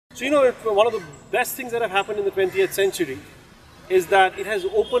So, one of the best things that have happened in the 20th century is that it has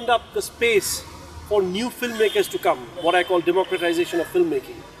opened up the space for new filmmakers to come, what I call democratization of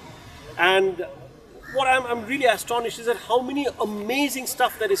filmmaking. And what I'm really astonished is that how many amazing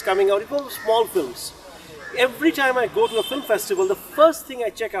stuff that is coming out, even small films. Every time I go to a film festival, the first thing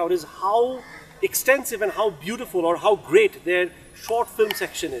I check out is how extensive and how beautiful or how great their short film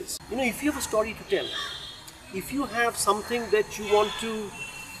section is. If you have a story to tell, if you have something that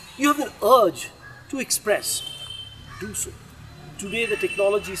you have an urge to express, do so. Today the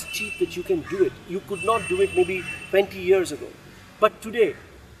technology is cheap that you can do it. You could not do it maybe 20 years ago. But today,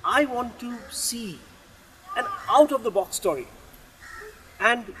 I want to see an out-of-the-box story.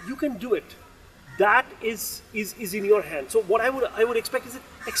 And you can do it. That is in your hand. So what I would expect is an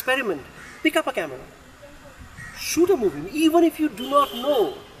experiment. Pick up a camera. Shoot a movie. Even if you do not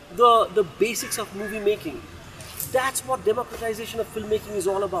know the basics of movie making. That's what democratization of filmmaking is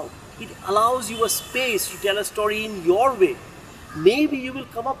all about. It allows you a space to tell a story in your way. Maybe you will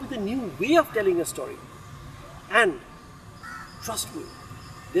come up with a new way of telling a story. And trust me,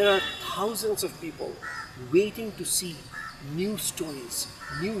 there are thousands of people waiting to see new stories,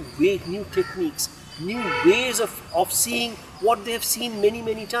 new techniques, new ways of seeing what they have seen many,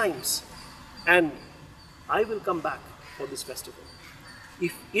 many times. And I will come back for this festival.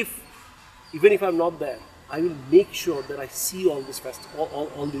 Even if I'm not there, I will make sure that I see all these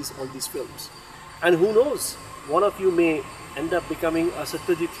films. And who knows, one of you may end up becoming a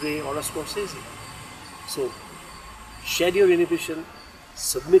Satyajit Ray or a Scorsese. So, shed your inhibition,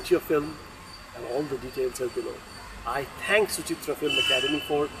 submit your film, and all the details are below. I thank Suchitra Film Academy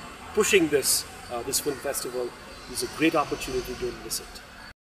for pushing this film festival. It's a great opportunity, don't miss it.